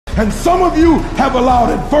And some of you have allowed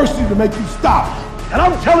adversity to make you stop. And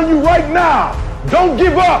I'm telling you right now, don't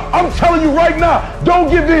give up. I'm telling you right now, don't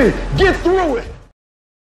give in. Get through it.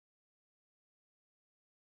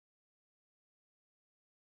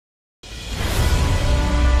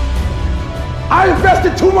 I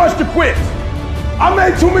invested too much to quit. I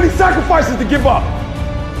made too many sacrifices to give up.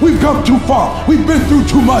 We've come too far. We've been through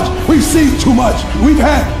too much. We've seen too much. We've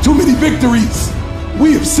had too many victories.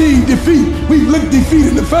 We have seen defeat. We've looked defeat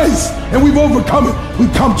in the face and we've overcome it.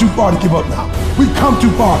 We've come too far to give up now. We've come too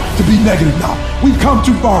far to be negative now. We've come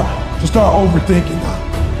too far to start overthinking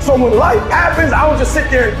now. So when life happens, I don't just sit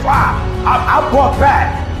there and cry. I buck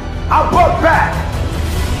back. I buck back.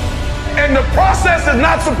 And the process is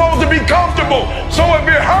not supposed to be comfortable. So if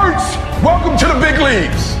it hurts, welcome to the big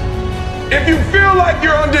leagues. If you feel like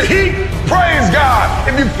you're under heat, praise God.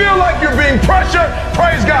 If you feel like you're being pressured,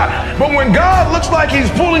 praise God. But when God looks like he's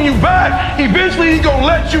pulling you back, eventually he's gonna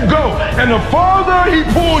let you go. And the farther he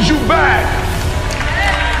pulls you back,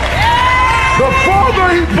 the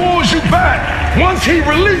farther he pulls you back, once he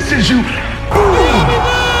releases you,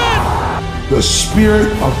 the spirit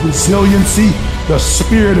of resiliency, the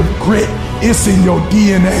spirit of grit, it's in your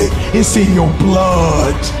DNA, it's in your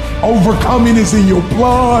blood. Overcoming is in your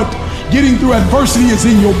blood. Getting through adversity is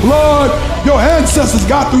in your blood. Your ancestors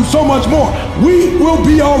got through so much more. We will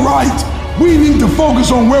be all right. We need to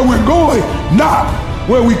focus on where we're going, not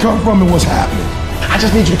where we come from and what's happening. I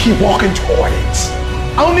just need you to keep walking toward it.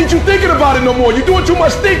 I don't need you thinking about it no more. You're doing too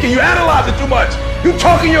much thinking. You analyze it too much. You're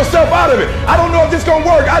talking yourself out of it. I don't know if this is gonna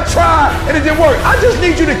work. I tried and it didn't work. I just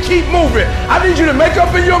need you to keep moving. I need you to make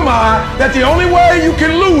up in your mind that the only way you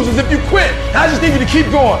can lose is if you quit. I just need you to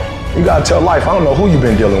keep going. You gotta tell life, I don't know who you've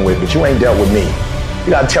been dealing with, but you ain't dealt with me.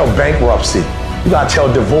 You gotta tell bankruptcy. You gotta tell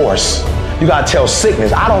divorce. You gotta tell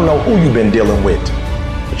sickness. I don't know who you've been dealing with,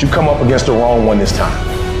 but you come up against the wrong one this time.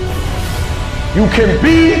 You can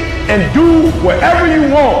be and do whatever you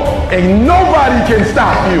want, and nobody can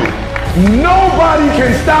stop you. Nobody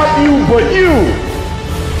can stop you but you.